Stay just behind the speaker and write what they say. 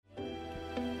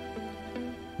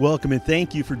Welcome and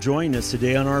thank you for joining us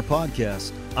today on our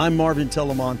podcast. I'm Marvin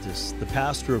Telemontis, the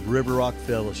pastor of River Rock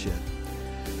Fellowship.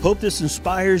 Hope this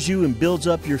inspires you and builds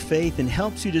up your faith and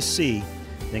helps you to see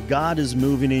that God is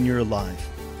moving in your life.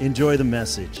 Enjoy the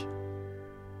message.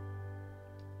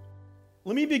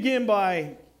 Let me begin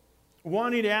by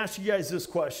wanting to ask you guys this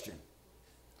question.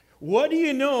 What do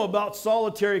you know about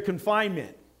solitary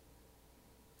confinement?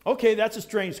 Okay, that's a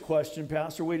strange question,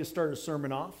 Pastor. Way to start a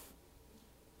sermon off.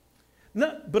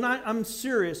 No, but I'm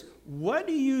serious. What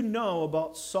do you know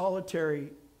about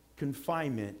solitary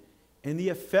confinement and the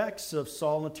effects of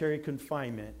solitary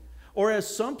confinement? Or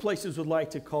as some places would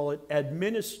like to call it,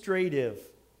 administrative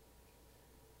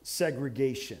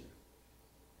segregation.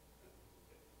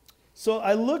 So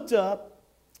I looked up,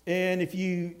 and if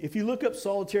you look up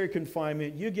solitary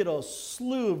confinement, you get a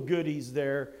slew of goodies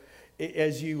there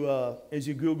as you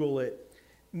Google it.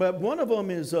 But one of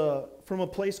them is from a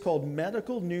place called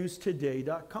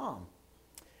medicalnewstoday.com.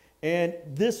 And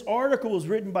this article was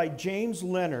written by James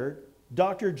Leonard,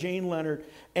 Dr. Jane Leonard,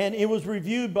 and it was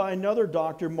reviewed by another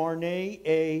doctor, Marnay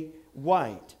A.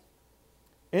 White.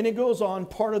 And it goes on,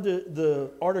 part of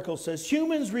the article says,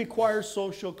 humans require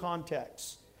social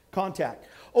contact.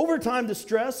 Over time, the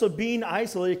stress of being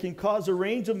isolated can cause a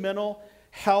range of mental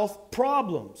health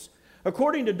problems.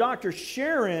 According to Dr.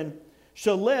 Sharon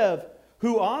Shalev,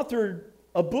 who authored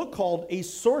a book called A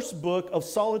Source Book of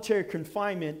Solitary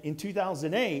Confinement in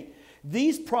 2008,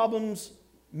 these problems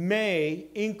may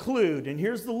include, and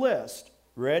here's the list,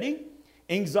 ready?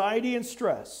 Anxiety and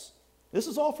stress. This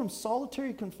is all from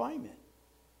solitary confinement.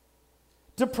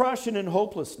 Depression and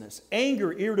hopelessness,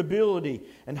 anger, irritability,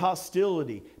 and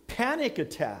hostility, panic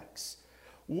attacks,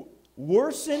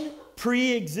 worsen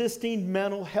pre-existing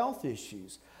mental health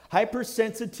issues,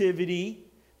 hypersensitivity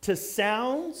to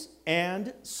sounds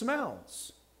and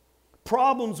smells,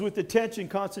 problems with attention,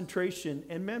 concentration,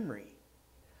 and memory,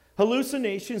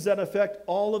 hallucinations that affect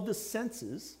all of the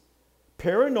senses,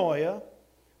 paranoia,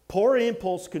 poor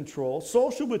impulse control,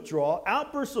 social withdrawal,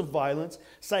 outbursts of violence,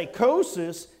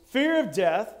 psychosis, fear of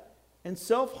death, and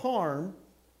self-harm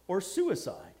or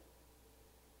suicide.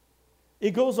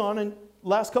 It goes on in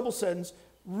last couple sentences.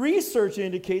 Research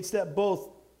indicates that both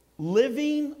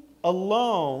living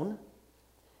alone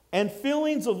and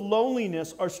feelings of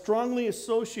loneliness are strongly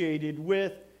associated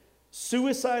with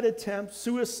suicide attempts,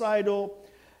 suicidal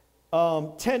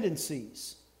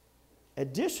tendencies.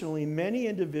 Additionally, many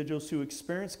individuals who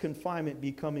experience confinement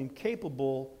become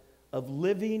incapable of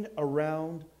living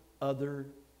around other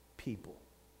people.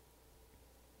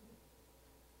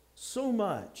 So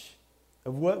much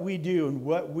of what we do and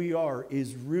what we are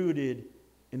is rooted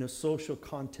in a social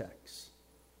context,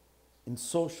 in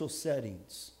social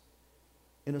settings,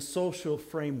 in a social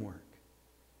framework.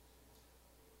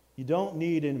 You don't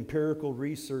need an empirical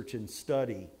research and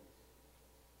study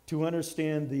to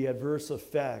understand the adverse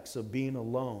effects of being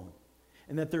alone,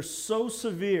 and that they're so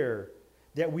severe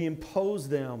that we impose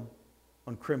them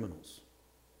on criminals.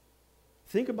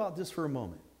 Think about this for a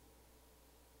moment.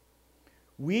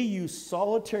 We use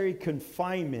solitary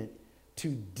confinement to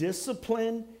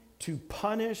discipline, to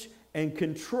punish, and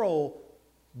control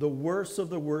the worst of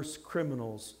the worst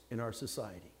criminals in our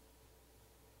society.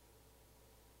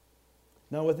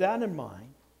 Now, with that in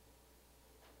mind,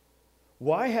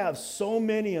 why have so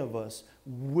many of us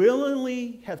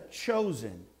willingly have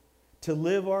chosen to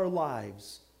live our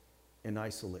lives in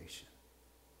isolation?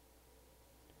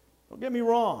 Don't get me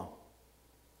wrong.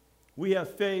 We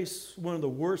have faced one of the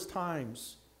worst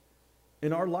times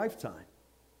in our lifetime.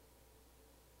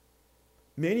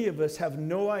 Many of us have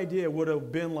no idea what it would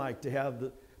have been like to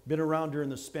have been around during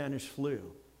the Spanish flu,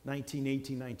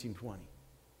 1918, 1920.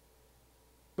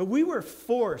 But we were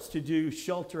forced to do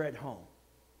shelter at home.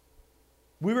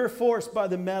 We were forced by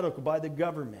the medical, by the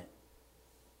government.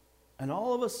 And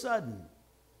all of a sudden,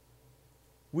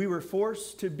 we were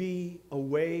forced to be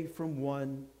away from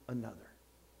one another.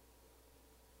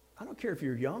 I don't care if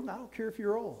you're young, I don't care if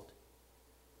you're old.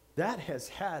 That has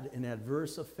had an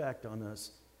adverse effect on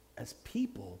us as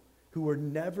people who were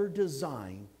never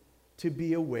designed to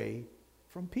be away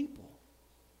from people.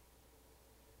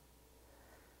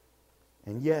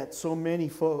 And yet, so many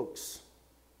folks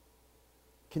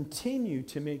continue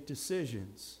to make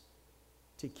decisions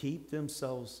to keep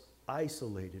themselves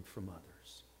isolated from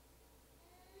others.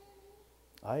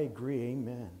 I agree,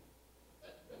 amen.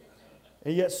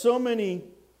 And yet, so many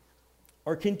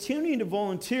are continuing to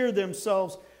volunteer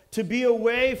themselves to be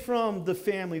away from the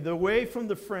family, away from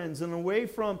the friends, and away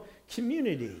from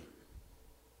community.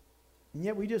 And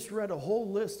yet we just read a whole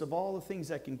list of all the things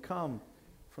that can come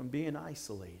from being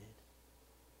isolated.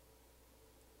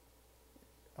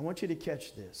 I want you to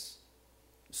catch this.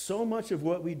 So much of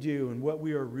what we do and what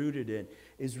we are rooted in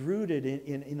is rooted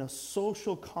in a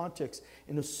social context,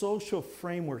 in a social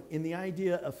framework, in the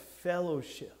idea of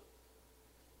fellowship.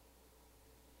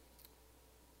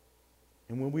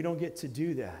 And when we don't get to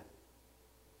do that,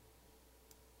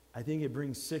 I think it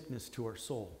brings sickness to our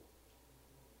soul.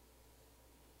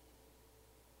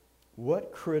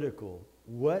 What critical,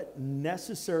 what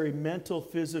necessary mental,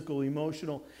 physical,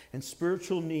 emotional, and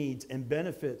spiritual needs and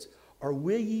benefits are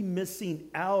we missing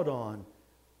out on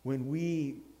when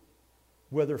we,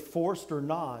 whether forced or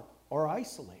not, are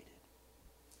isolated?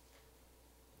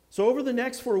 So over the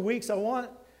next 4 weeks, I want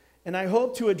and I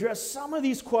hope to address some of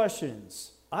these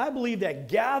questions. I believe that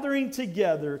gathering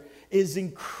together is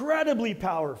incredibly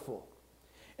powerful.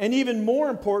 And even more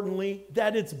importantly,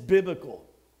 that it's biblical.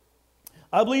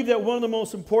 I believe that one of the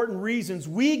most important reasons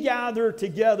we gather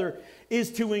together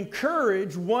is to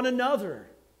encourage one another.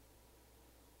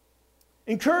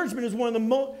 Encouragement is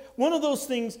one of those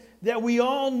things that we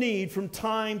all need from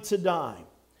time to time.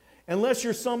 Unless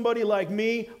you're somebody like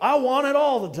me, I want it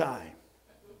all the time.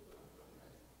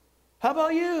 How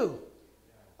about you?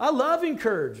 I love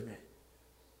encouragement.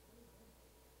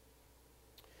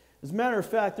 As a matter of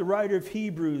fact, the writer of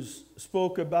Hebrews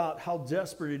spoke about how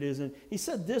desperate it is, and he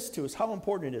said this to us, how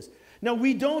important it is. Now,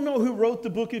 we don't know who wrote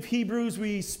the book of Hebrews.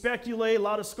 We speculate, a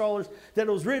lot of scholars, that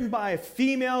it was written by a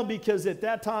female because at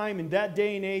that time, in that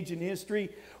day and age in history,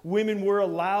 women were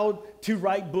allowed to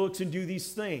write books and do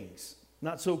these things.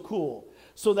 Not so cool.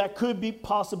 So that could be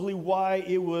possibly why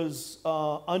it was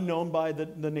unknown by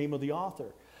the name of the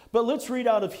author. But let's read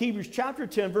out of Hebrews chapter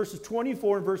 10, verses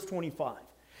 24 and verse 25.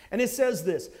 And it says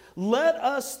this, let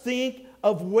us think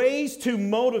of ways to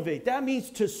motivate. That means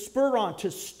to spur on,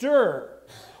 to stir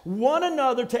one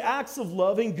another to acts of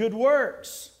love and good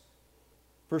works.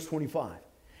 Verse 25.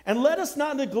 And let us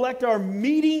not neglect our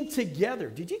meeting together.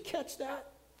 Did you catch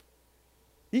that?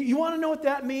 You want to know what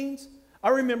that means? I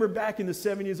remember back in the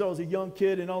 70s, I was a young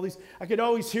kid and I could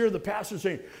always hear the pastor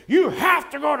saying, you have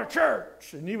to go to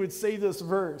church. And he would say this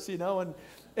verse,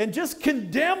 and just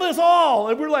condemn us all.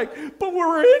 And we're like, but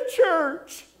we're in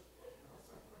church.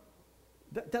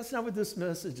 That's not what this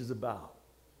message is about.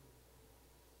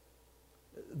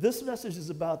 This message is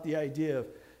about the idea of,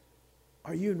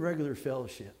 are you in regular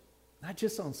fellowship? Not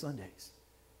just on Sundays,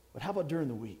 but how about during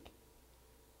the week?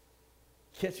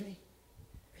 Catch me?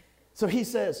 So he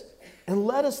says, and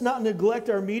let us not neglect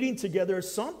our meeting together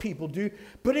as some people do,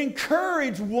 but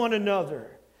encourage one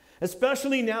another,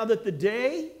 especially now that the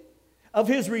day of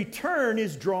his return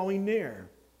is drawing near.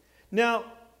 Now,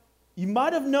 you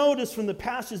might have noticed from the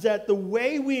passage that the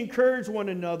way we encourage one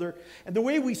another and the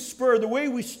way we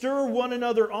stir one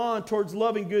another on towards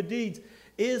love and good deeds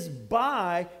is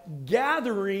by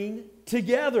gathering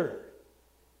together.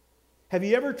 Have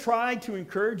you ever tried to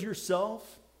encourage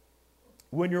yourself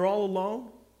when you're all alone?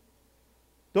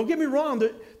 Don't get me wrong,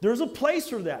 there's a place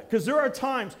for that, because there are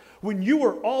times when you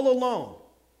are all alone.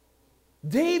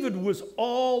 David was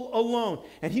all alone,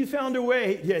 and he found a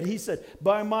way. He said,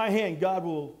 by my hand, God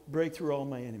will break through all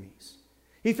my enemies.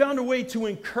 He found a way to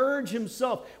encourage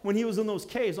himself when he was in those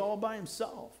caves all by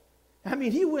himself. I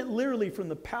mean, he went literally from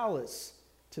the palace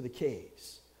to the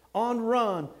caves, on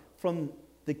run from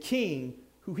the king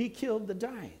who he killed the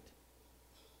giant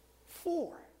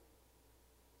for.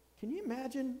 Can you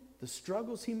imagine the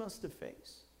struggles he must have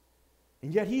faced?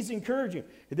 And yet he's encouraging.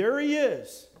 There he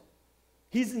is.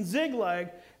 He's in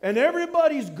Ziklag, and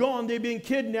everybody's gone. They've been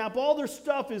kidnapped. All their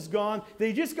stuff is gone.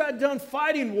 They just got done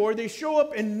fighting war. They show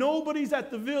up, and nobody's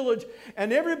at the village.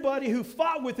 And everybody who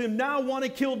fought with him now want to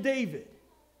kill David.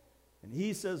 And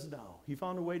he says no. He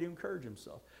found a way to encourage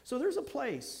himself. So there's a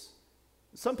place.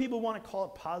 Some people want to call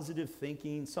it positive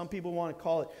thinking. Some people want to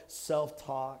call it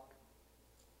self-talk.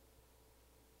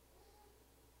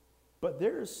 But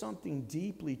there is something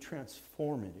deeply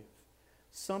transformative,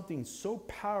 something so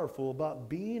powerful about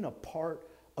being a part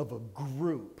of a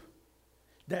group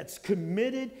that's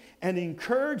committed and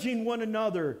encouraging one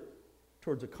another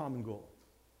towards a common goal.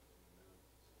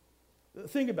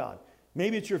 Think about it.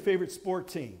 Maybe it's your favorite sport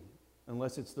team,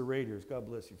 unless it's the Raiders. God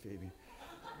bless you, Fabian.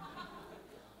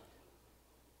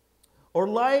 Or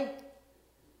like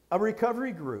a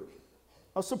recovery group,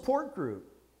 a support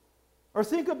group. Or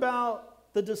think about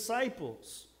the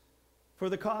disciples. For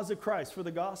the cause of Christ, for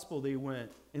the gospel, they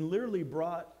went and literally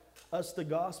brought us the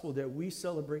gospel that we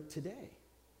celebrate today.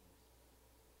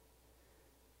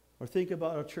 Or think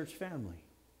about our church family.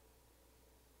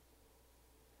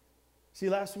 See,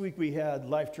 last week we had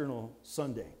Life Journal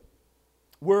Sunday,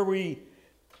 where we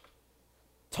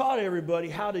taught everybody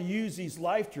how to use these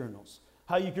life journals,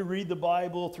 how you can read the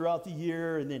Bible throughout the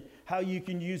year, and then how you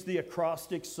can use the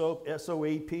acrostic SOAP,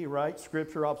 S-O-A-P, right?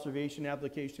 Scripture, observation,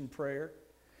 application, prayer.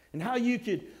 And how you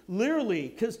could literally,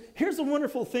 because here's the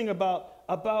wonderful thing about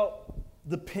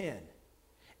the pen.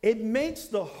 It makes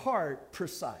the heart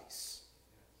precise.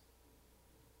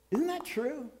 Isn't that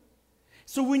true?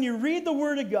 So when you read the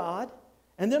Word of God,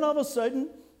 and then all of a sudden,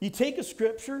 you take a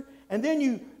scripture, and then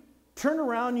you turn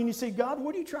around and you say, God,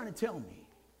 what are you trying to tell me?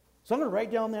 So I'm going to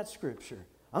write down that scripture.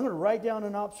 I'm going to write down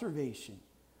an observation.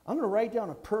 I'm going to write down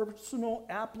a personal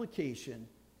application.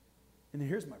 And then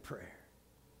here's my prayer.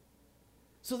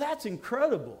 So that's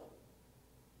incredible.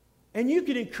 And you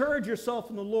can encourage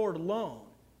yourself in the Lord alone.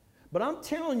 But I'm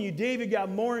telling you, David got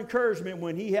more encouragement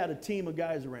when he had a team of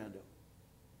guys around him.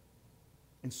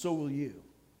 And so will you.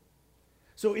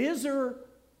 So is there,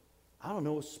 I don't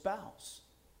know, a spouse?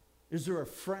 Is there a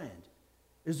friend?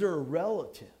 Is there a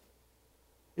relative?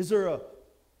 Is there a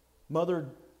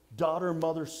mother-daughter,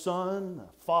 mother-son,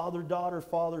 a father-daughter,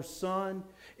 father-son?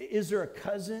 Is there a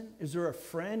cousin? Is there a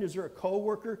friend? Is there a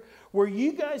coworker where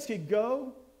you guys could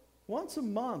go once a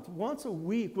month, once a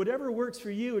week, whatever works for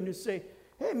you, and just say,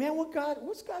 hey, man,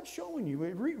 what's God showing you?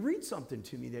 Read something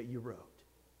to me that you wrote.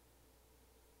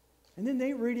 And then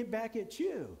they read it back at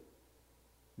you.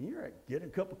 You're getting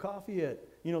a cup of coffee at,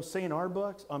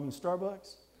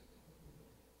 Starbucks.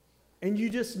 And you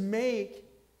just make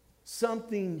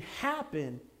something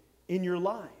happen in your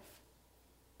life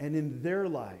and in their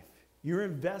life. You're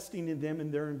investing in them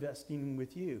and they're investing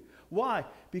with you. Why?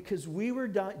 Because we were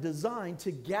designed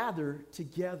to gather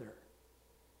together.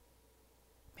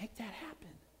 Make that happen.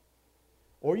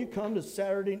 Or you come to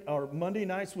Saturday or Monday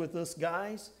nights with us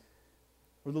guys,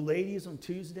 or the ladies on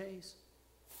Tuesdays.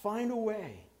 Find a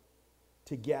way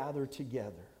to gather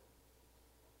together.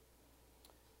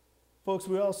 Folks,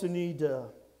 we also need to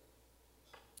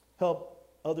help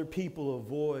other people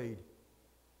avoid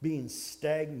being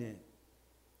stagnant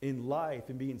in life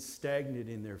and being stagnant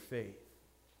in their faith.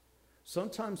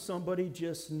 Sometimes somebody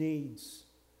just needs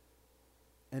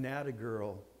an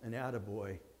atta-girl, an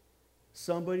atta-boy,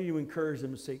 somebody to encourage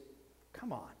them to say,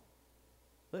 come on,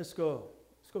 let's go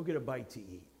get a bite to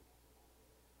eat.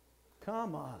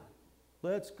 Come on,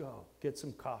 let's go get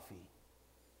some coffee.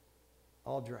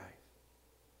 I'll drive.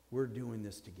 We're doing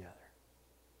this together.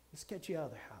 Let's get you out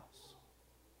of the house.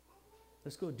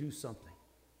 Let's go do something.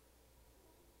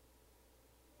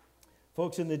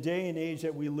 Folks, in the day and age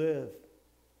that we live,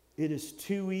 it is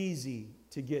too easy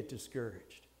to get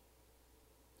discouraged.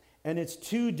 And it's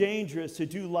too dangerous to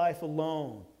do life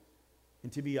alone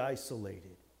and to be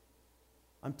isolated.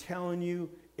 I'm telling you,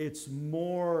 it's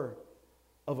more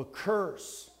of a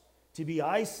curse to be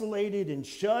isolated and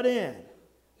shut in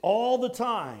all the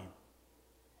time.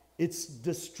 It's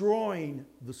destroying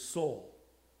the soul.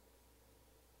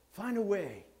 Find a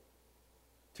way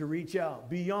to reach out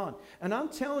beyond. And I'm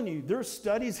telling you, there's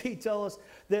studies, they tell us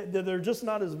that they're just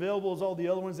not as available as all the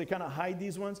other ones. They kind of hide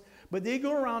these ones. But they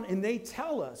go around and they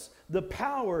tell us the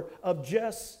power of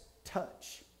just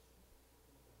touch.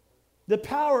 The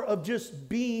power of just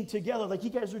being together like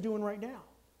you guys are doing right now.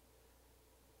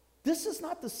 This is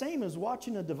not the same as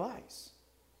watching a device,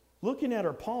 looking at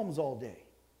our palms all day.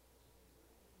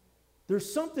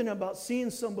 There's something about seeing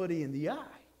somebody in the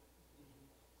eye.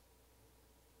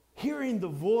 Hearing the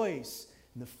voice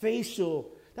and the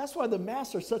facial. That's why the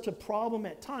masks are such a problem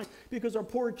at times, because our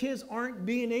poor kids aren't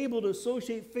being able to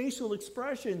associate facial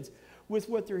expressions with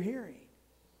what they're hearing.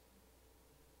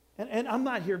 And I'm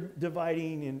not here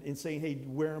dividing and saying, hey,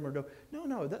 wear them or don't.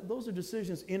 No, those are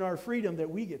decisions in our freedom that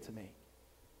we get to make.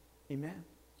 Amen.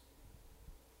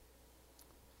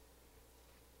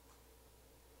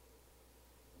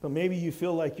 But maybe you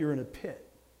feel like you're in a pit.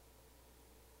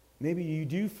 Maybe you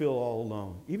do feel all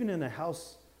alone, even in a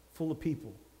house full of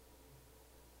people.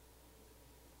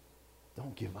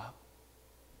 Don't give up.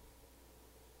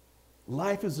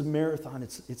 Life is a marathon.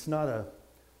 It's not a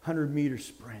 100-meter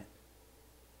sprint.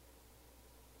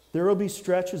 There will be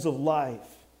stretches of life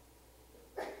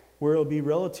where it will be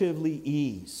relatively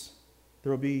ease.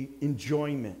 There will be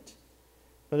enjoyment.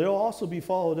 But it will also be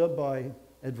followed up by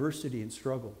adversity and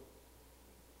struggle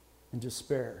and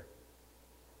despair.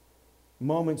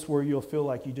 Moments where you'll feel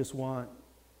like you just want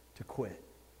to quit.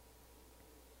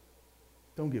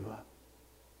 Don't give up.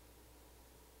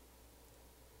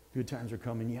 Good times are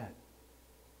coming yet.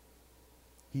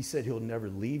 He said he'll never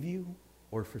leave you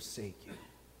or forsake you.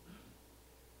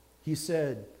 He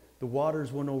said the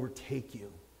waters won't overtake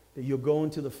you, that you'll go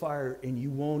into the fire and you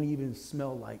won't even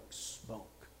smell like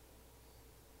smoke.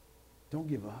 Don't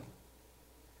give up.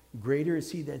 Greater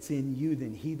is he that's in you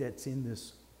than he that's in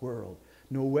this world.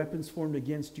 No weapons formed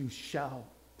against you shall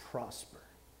prosper.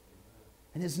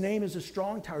 And his name is a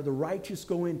strong tower. The righteous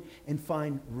go in and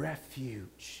find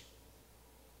refuge.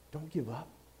 Don't give up.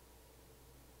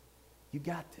 You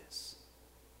got this.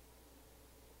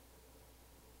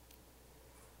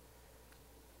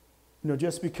 You know,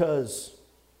 just because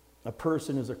a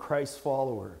person is a Christ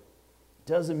follower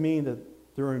doesn't mean that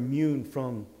they're immune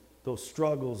from those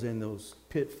struggles and those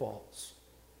pitfalls.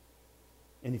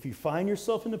 And if you find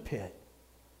yourself in a pit,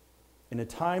 in a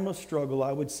time of struggle,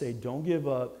 I would say don't give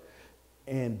up,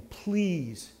 and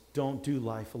please don't do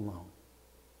life alone.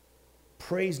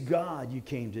 Praise God you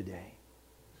came today.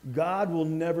 God will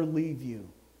never leave you.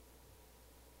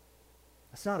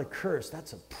 That's not a curse,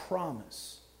 that's a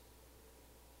promise.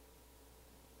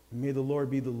 May the Lord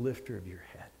be the lifter of your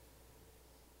head.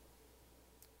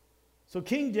 So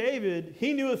King David,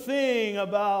 he knew a thing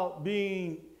about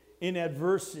being in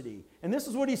adversity. And this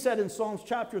is what he said in Psalms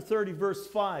chapter 30, verse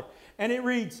 5. And it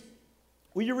reads,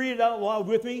 will you read it out loud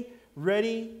with me?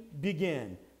 Ready,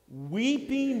 begin.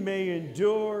 Weeping may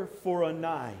endure for a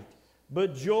night,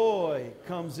 but joy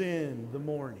comes in the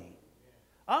morning.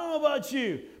 I don't know about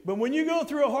you, but when you go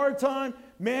through a hard time,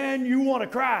 man, you want to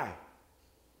cry.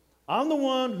 I'm the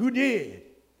one who did.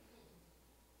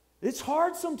 It's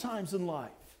hard sometimes in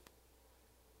life.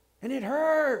 And it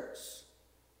hurts.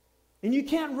 And you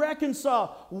can't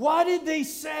reconcile. Why did they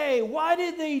say? Why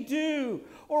did they do?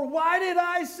 Or why did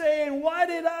I say and why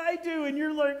did I do? And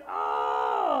you're like,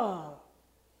 ah.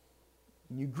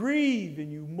 And you grieve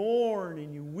and you mourn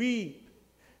and you weep.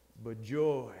 But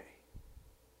joy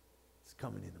is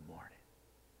coming in the morning.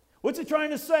 What's it trying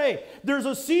to say? There's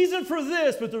a season for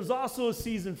this, but there's also a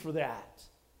season for that.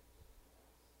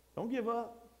 Don't give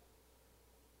up.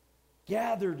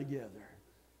 Gather together.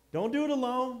 Don't do it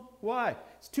alone. Why?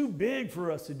 It's too big for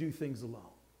us to do things alone.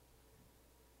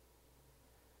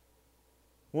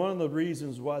 One of the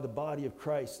reasons why the body of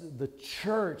Christ, the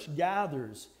church,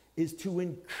 gathers is to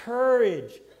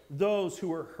encourage those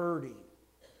who are hurting.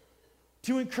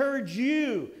 To encourage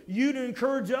you to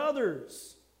encourage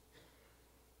others.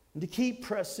 And to keep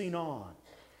pressing on.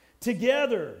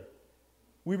 Together,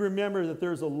 we remember that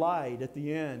there's a light at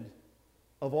the end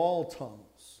of all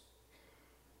tunnels.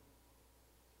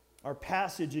 Our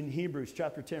passage in Hebrews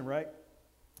chapter 10, right?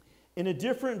 In a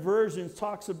different version,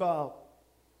 talks about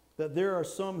that there are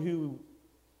some who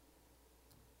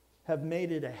have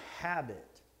made it a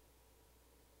habit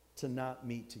to not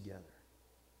meet together.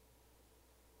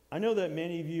 I know that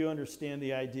many of you understand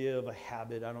the idea of a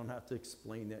habit. I don't have to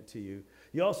explain that to you.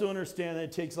 You also understand that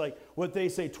it takes, like what they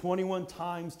say, 21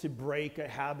 times to break a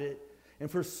habit. And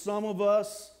for some of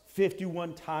us,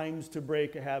 51 times to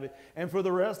break a habit. And for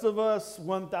the rest of us,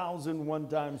 1,001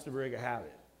 times to break a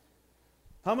habit.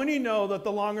 How many know that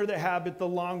the longer the habit, the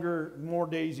more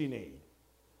days you need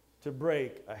to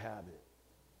break a habit?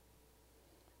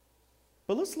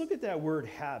 But let's look at that word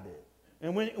habit.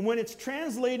 And when it's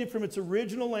translated from its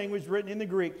original language, written in the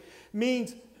Greek,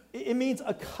 it means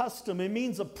a custom. It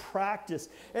means a practice.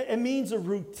 It means a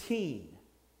routine.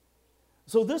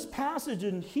 So this passage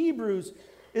in Hebrews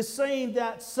is saying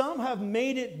that some have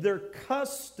made it their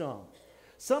custom.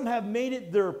 Some have made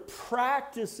it their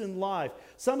practice in life.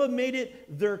 Some have made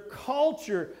it their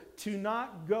culture to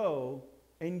not go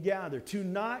and gather, to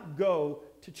not go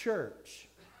to church.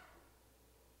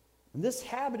 And this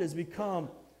habit has become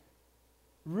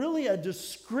really a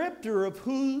descriptor of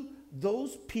who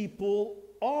those people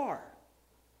are.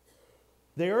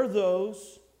 They are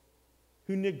those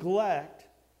who neglect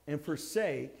and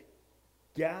forsake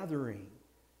gathering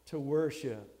to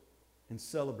worship and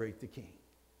celebrate the King.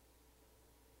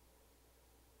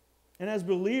 And as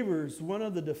believers, one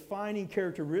of the defining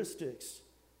characteristics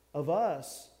of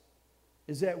us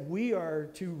is that we are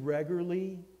to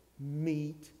regularly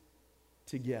meet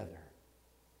together.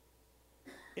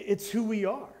 It's who we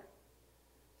are.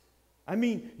 I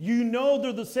mean, you know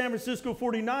they're the San Francisco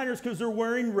 49ers because they're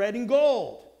wearing red and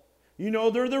gold. You know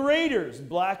they're the Raiders,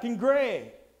 black and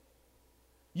gray.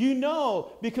 You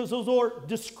know because those are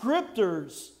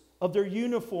descriptors of their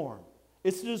uniform.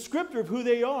 It's a descriptor of who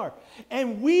they are.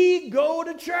 And we go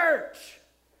to church.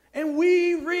 And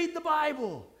we read the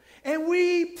Bible. And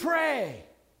we pray.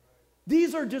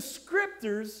 These are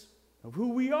descriptors of who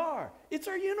we are. It's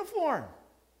our uniform.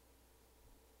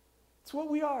 It's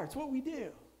what we are. It's what we do.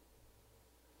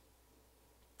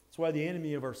 That's why the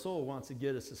enemy of our soul wants to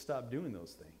get us to stop doing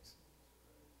those things.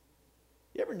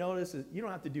 You ever notice that you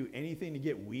don't have to do anything to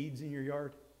get weeds in your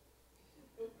yard?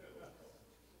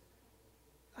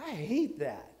 I hate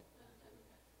that.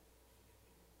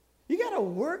 You got to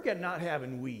work at not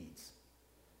having weeds.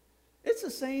 It's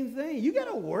the same thing. You got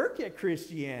to work at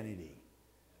Christianity.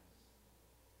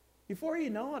 before you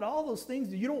know it, all those things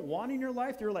that you don't want in your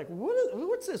life, they're like,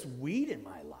 what's this weed in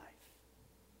my life?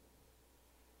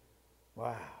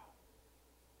 Wow.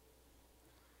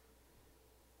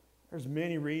 There's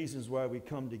many reasons why we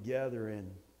come together,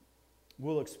 and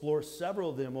we'll explore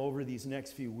several of them over these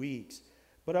next few weeks.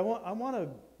 But I want to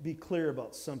be clear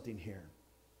about something here.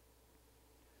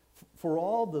 For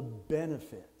all the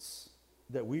benefits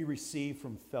that we receive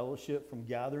from fellowship, from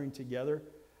gathering together,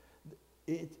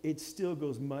 it still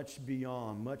goes much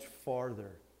beyond, much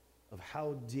farther of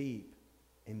how deep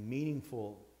and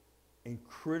meaningful and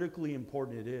critically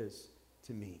important it is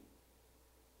to me.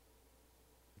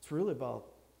 It's really about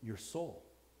your soul.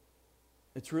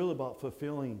 It's really about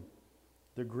fulfilling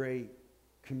the Great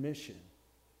Commission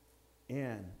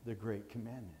and the Great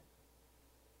Commandment.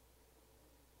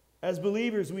 As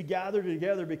believers, we gather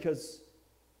together because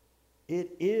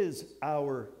it is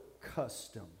our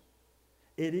custom.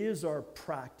 It is our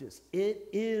practice. It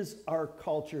is our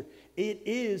culture. It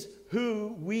is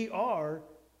who we are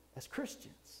as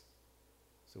Christians.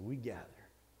 So we gather.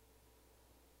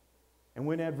 And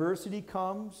when adversity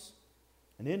comes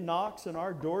and it knocks on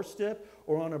our doorstep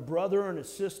or on a brother and a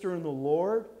sister in the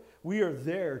Lord, we are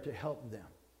there to help them,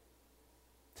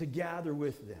 to gather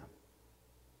with them.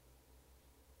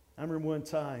 I remember one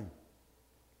time,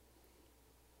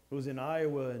 it was in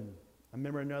Iowa, and I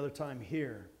remember another time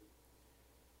here.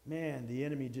 Man, the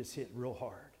enemy just hit real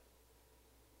hard.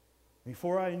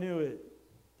 Before I knew it,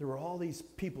 there were all these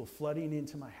people flooding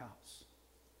into my house,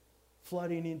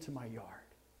 flooding into my yard.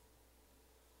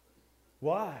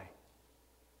 Why?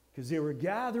 Because they were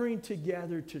gathering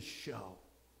together to show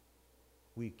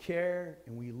we care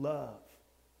and we love,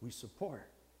 we support.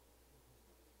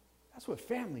 That's what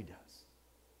family does.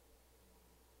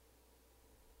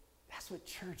 That's what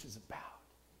church is about.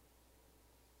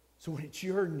 So when it's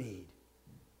your need,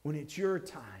 when it's your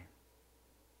time,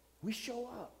 we show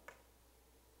up.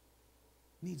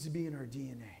 It needs to be in our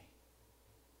DNA.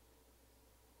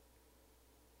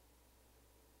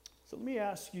 So let me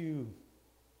ask you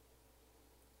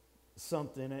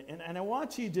something, and I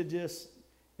want you to just,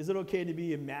 is it okay to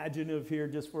be imaginative here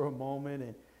just for a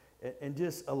moment and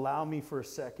just allow me for a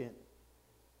second?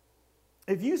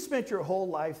 If you spent your whole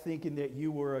life thinking that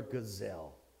you were a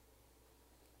gazelle,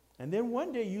 and then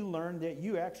one day you learned that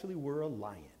you actually were a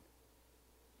lion,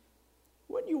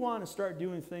 wouldn't you want to start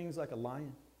doing things like a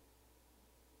lion?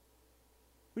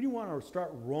 Wouldn't you want to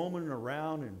start roaming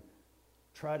around and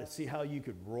try to see how you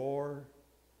could roar?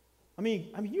 I mean,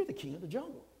 you're the king of the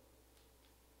jungle.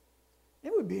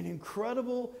 It would be an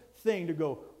incredible thing to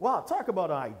go, wow, talk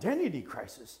about an identity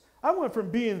crisis. I went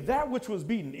from being that which was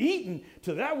being eaten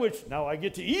to that which now I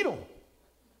get to eat them.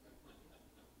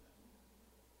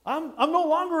 I'm no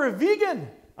longer a vegan.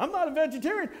 I'm not a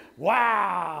vegetarian.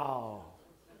 Wow.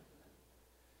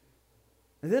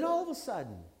 And then all of a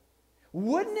sudden,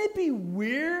 wouldn't it be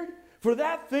weird for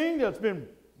that thing that's been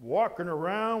walking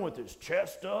around with his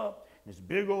chest up, this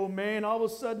big old man, all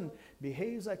of a sudden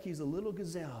behaves like he's a little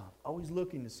gazelle, always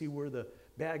looking to see where the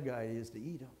bad guy is to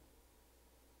eat him?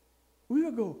 We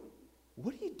would go,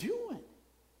 what are you doing?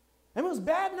 And it was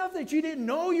bad enough that you didn't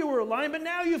know you were a lion, but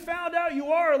now you found out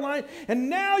you are a lion, and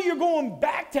now you're going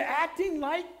back to acting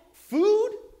like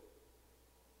food?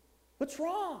 What's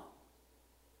wrong?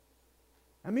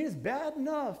 I mean, it's bad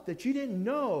enough that you didn't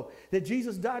know that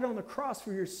Jesus died on the cross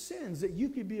for your sins, that you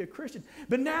could be a Christian.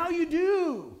 But now you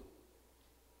do.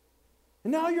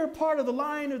 And now you're a part of the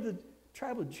line of the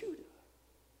tribe of Judah.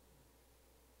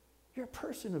 You're a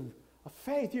person of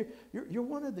faith. You're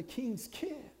one of the king's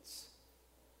kids.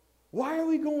 Why are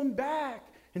we going back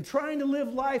and trying to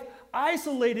live life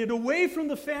isolated away from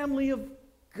the family of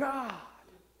God?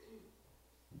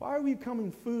 Why are we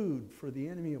becoming food for the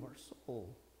enemy of our soul?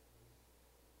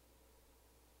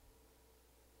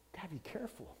 Got to be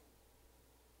careful.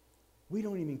 We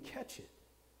don't even catch it.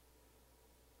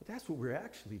 But that's what we're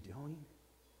actually doing.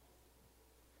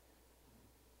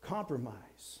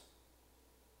 Compromise.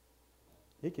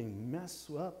 It can mess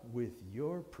up with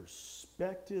your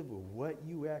perspective of what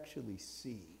you actually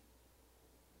see.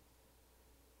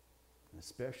 And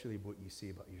especially what you see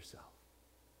about yourself.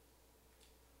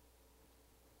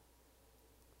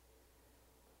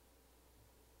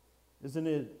 Isn't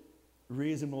it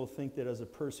reasonable to think that as a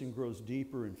person grows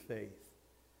deeper in faith,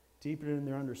 deeper in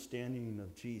their understanding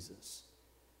of Jesus,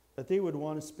 that they would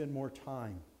want to spend more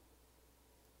time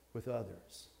with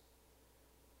others?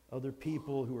 Other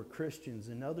people who are Christians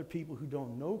and other people who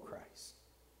don't know Christ,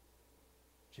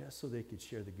 just so they could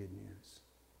share the good news.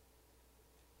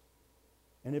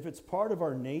 And if it's part of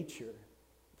our nature,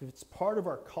 if it's part of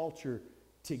our culture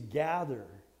to gather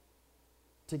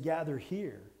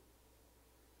here,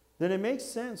 then it makes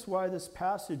sense why this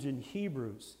passage in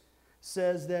Hebrews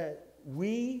says that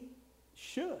we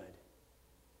should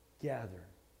gather.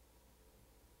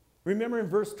 Remember in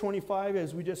verse 25,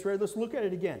 as we just read, let's look at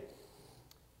it again.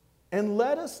 And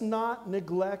let us not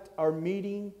neglect our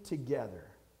meeting together,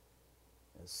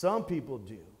 as some people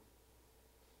do,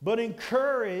 but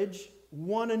encourage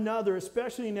one another,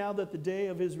 especially now that the day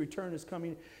of his return is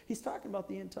coming. He's talking about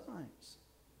the end times.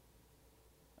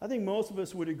 I think most of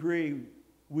us would agree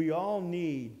we all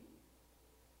need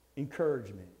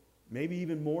encouragement, maybe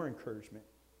even more encouragement,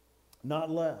 not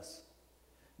less.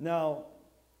 Now,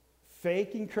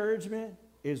 fake encouragement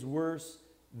is worse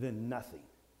than nothing.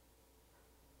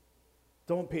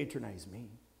 Don't patronize me.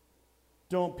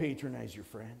 Don't patronize your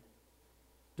friend.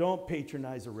 Don't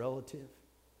patronize a relative.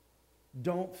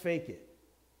 Don't fake it.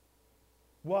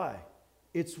 Why?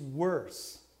 It's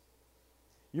worse.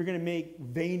 You're going to make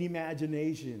vain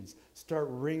imaginations start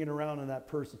ringing around on that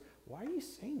person. Why are you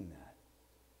saying that?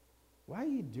 Why are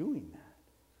you doing that?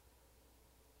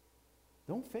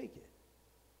 Don't fake it.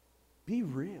 Be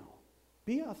real.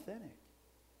 Be authentic.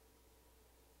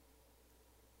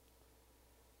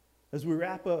 As we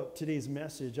wrap up today's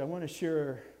message, I want to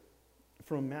share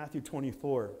from Matthew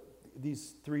 24,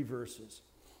 these 3 verses.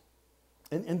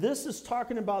 And this is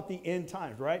talking about the end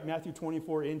times, right? Matthew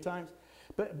 24, end times.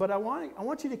 But I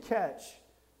want you to catch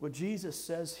what Jesus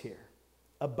says here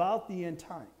about the end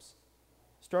times.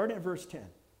 Starting at verse 10.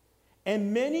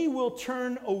 And many will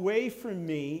turn away from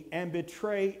me and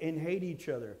betray and hate each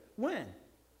other. When?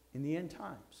 In the end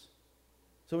times.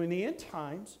 So in the end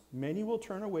times, many will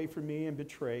turn away from me and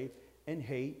betray and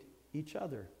hate each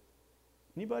other.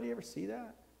 Anybody ever see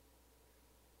that?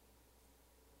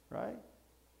 Right?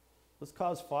 Let's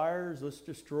cause fires, let's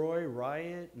destroy,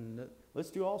 riot, and let's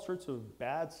do all sorts of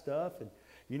bad stuff. And,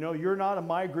 you know, you're not in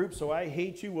my group, so I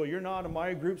hate you. Well, you're not in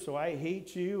my group, so I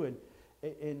hate you.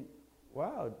 And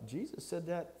wow, Jesus said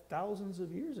that thousands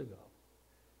of years ago.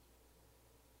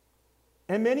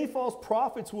 And many false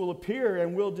prophets will appear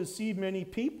and will deceive many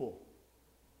people.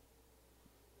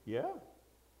 Yeah.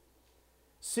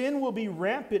 Sin will be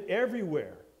rampant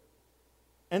everywhere.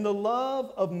 And the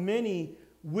love of many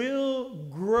will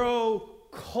grow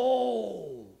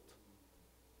cold.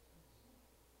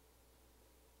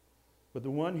 But the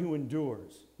one who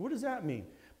endures, what does that mean?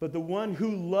 But the one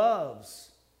who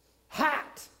loves,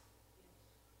 hot.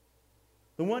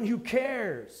 The one who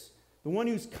cares, the one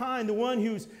who's kind, the one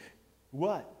who's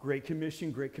what? Great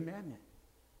Commission, Great Commandment.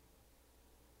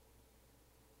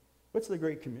 What's the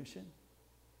Great Commission?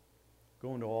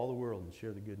 Go into all the world and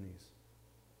share the good news.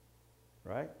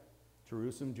 Right?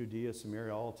 Jerusalem, Judea,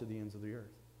 Samaria, all to the ends of the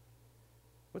earth.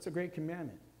 What's a great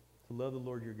commandment? To love the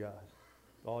Lord your God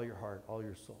with all your heart, all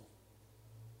your soul.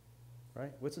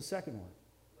 Right? What's the second one?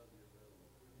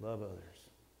 Love others.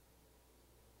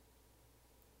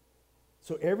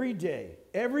 So every day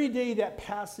that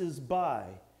passes by,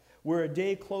 we're a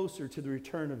day closer to the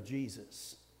return of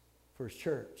Jesus for his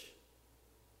church.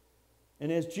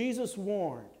 And as Jesus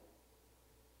warned,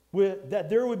 that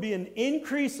there would be an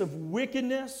increase of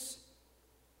wickedness,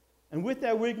 and with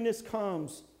that wickedness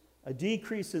comes a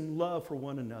decrease in love for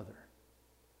one another.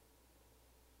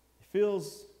 It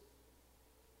feels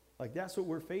like that's what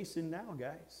we're facing now,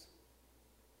 guys.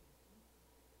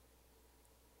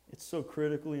 It's so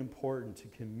critically important to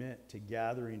commit to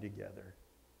gathering together,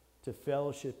 to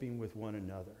fellowshipping with one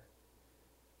another.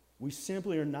 We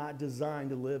simply are not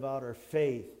designed to live out our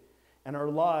faith and our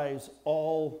lives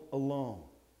all alone.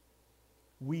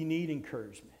 We need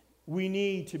encouragement. We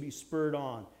need to be spurred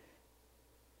on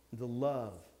to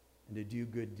love and to do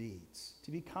good deeds,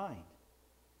 to be kind.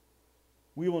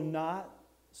 We will not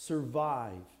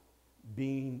survive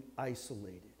being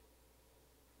isolated.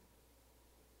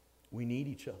 We need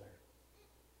each other.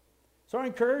 So I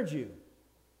encourage you.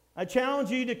 I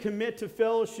challenge you to commit to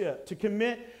fellowship, to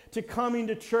commit to coming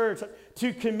to church,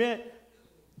 to commit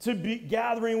to be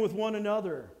gathering with one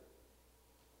another.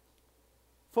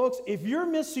 Folks, if you're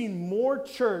missing more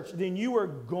church than you are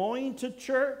going to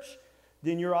church,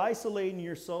 then you're isolating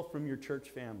yourself from your church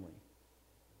family.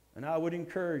 And I would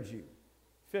encourage you,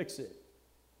 fix it.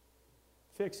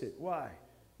 Fix it. Why?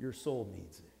 Your soul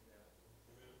needs it.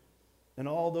 And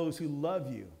all those who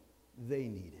love you, they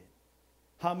need it.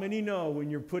 How many know when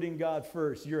you're putting God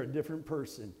first, you're a different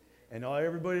person, and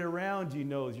everybody around you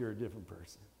knows you're a different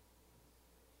person?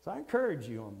 So I encourage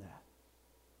you on that.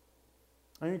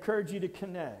 I encourage you to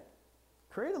connect.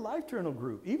 Create a Life Journal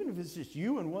group, even if it's just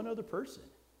you and one other person.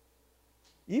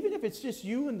 Even if it's just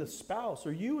you and the spouse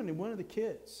or you and one of the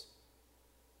kids.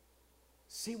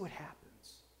 See what happens.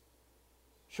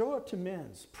 Show up to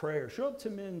men's prayer. Show up to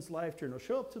men's Life Journal.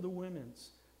 Show up to the women's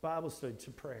Bible study,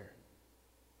 to prayer.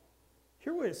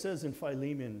 Hear what it says in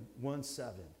Philemon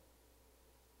 1:7.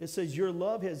 It says, your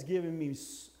love has given me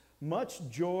much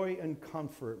joy and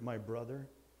comfort, my brother.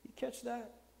 You catch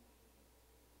that?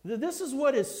 This is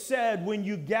what is said when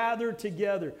you gather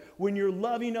together, when you're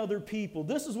loving other people.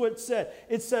 This is what it said.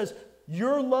 It says,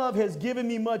 your love has given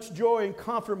me much joy and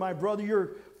comfort, my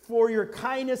brother. For your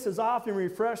kindness has often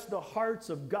refreshed the hearts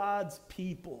of God's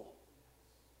people.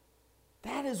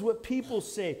 That is what people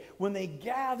say when they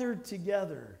gather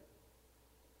together.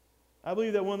 I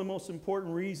believe that one of the most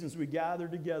important reasons we gather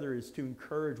together is to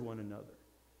encourage one another,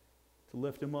 to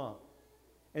lift them up,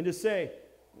 and to say,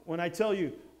 when I tell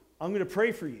you, I'm going to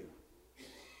pray for you,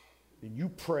 then you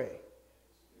pray.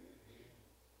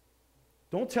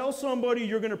 Don't tell somebody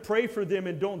you're going to pray for them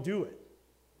and don't do it.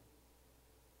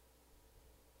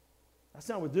 That's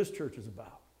not what this church is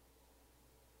about.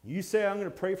 You say, I'm going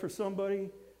to pray for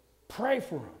somebody, pray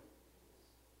for them.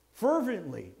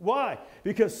 Fervently. Why?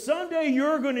 Because someday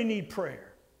you're going to need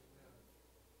prayer.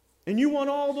 And you want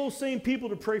all those same people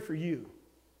to pray for you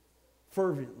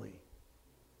fervently.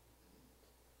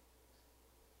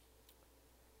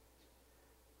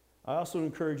 I also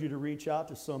encourage you to reach out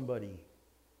to somebody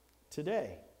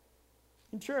today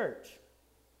in church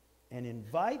and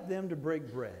invite them to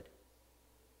break bread.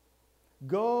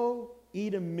 Go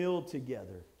eat a meal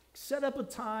together. Set up a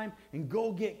time and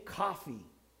go get coffee.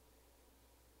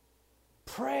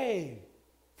 Pray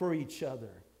for each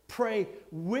other. Pray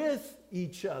with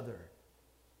each other.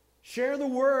 Share the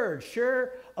word.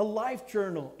 Share a life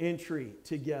journal entry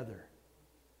together.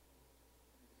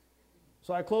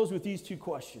 So I close with these two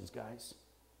questions, guys.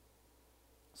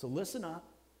 So listen up.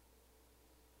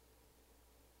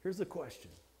 Here's the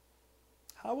question.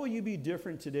 How will you be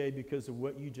different today because of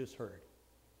what you just heard?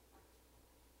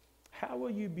 How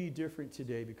will you be different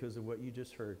today because of what you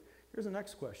just heard? Here's the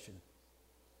next question.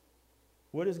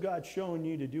 What is God showing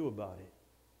you to do about it?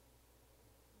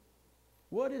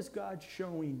 What is God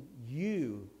showing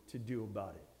you to do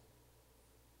about it?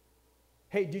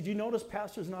 Hey, did you notice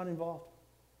pastor's not involved?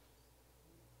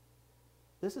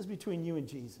 This is between you and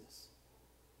Jesus.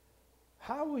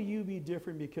 How will you be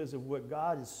different because of what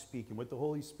God is speaking, what the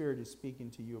Holy Spirit is speaking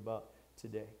to you about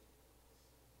today?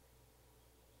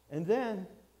 And then,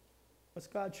 what's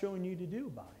God showing you to do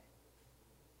about it?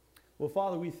 Well,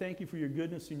 Father, we thank you for your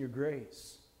goodness and your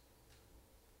grace.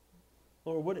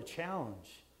 Lord, what a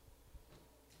challenge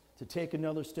to take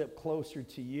another step closer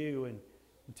to you and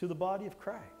to the body of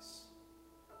Christ.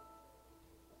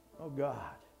 Oh,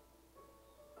 God.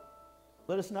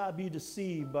 Let us not be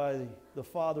deceived by the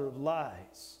father of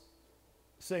lies,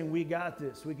 saying we got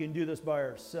this, we can do this by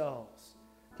ourselves.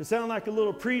 To sound like a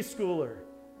little preschooler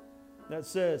that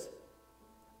says,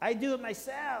 I do it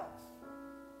myself.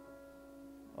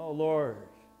 Oh, Lord,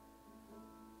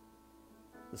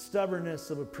 the stubbornness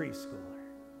of a preschooler.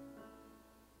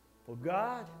 Well,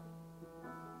 God,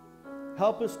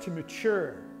 help us to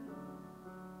mature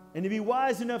and to be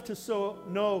wise enough to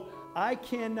know I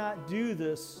cannot do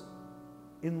this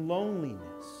in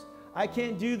loneliness. I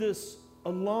can't do this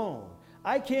alone.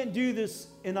 I can't do this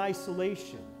in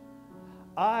isolation.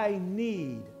 I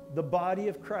need the body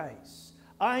of Christ.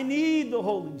 I need the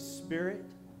Holy Spirit.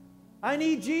 I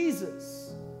need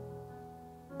Jesus.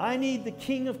 I need the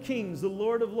King of Kings, the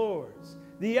Lord of Lords,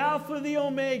 the Alpha, the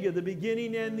Omega, the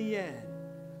beginning and the end,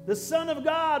 the Son of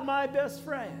God, my best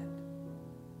friend.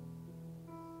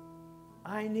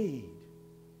 I need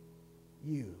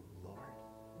you, Lord,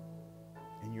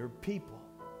 and your people.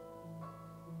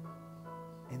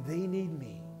 And they need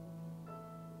me.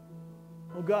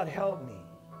 Oh, God, help me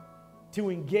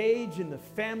to engage in the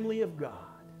family of God.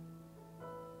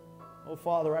 Oh,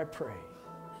 Father, I pray.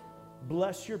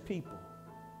 Bless your people.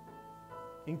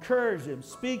 Encourage them,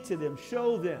 speak to them,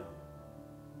 show them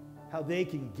how they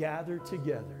can gather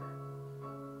together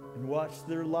and watch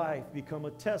their life become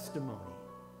a testimony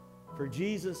for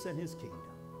Jesus and his kingdom.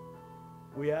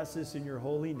 We ask this in your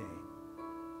holy name,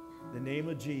 the name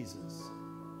of Jesus.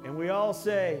 And we all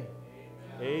say,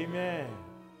 Amen. Amen.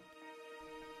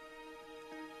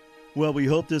 Well, we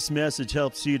hope this message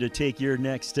helps you to take your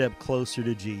next step closer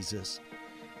to Jesus.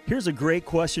 Here's a great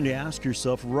question to ask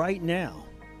yourself right now.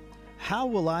 How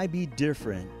will I be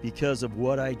different because of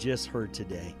what I just heard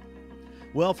today?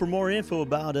 Well, for more info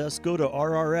about us, go to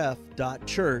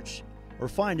rrf.church or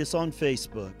find us on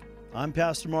Facebook. I'm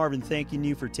Pastor Marvin, thanking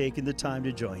you for taking the time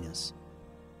to join us.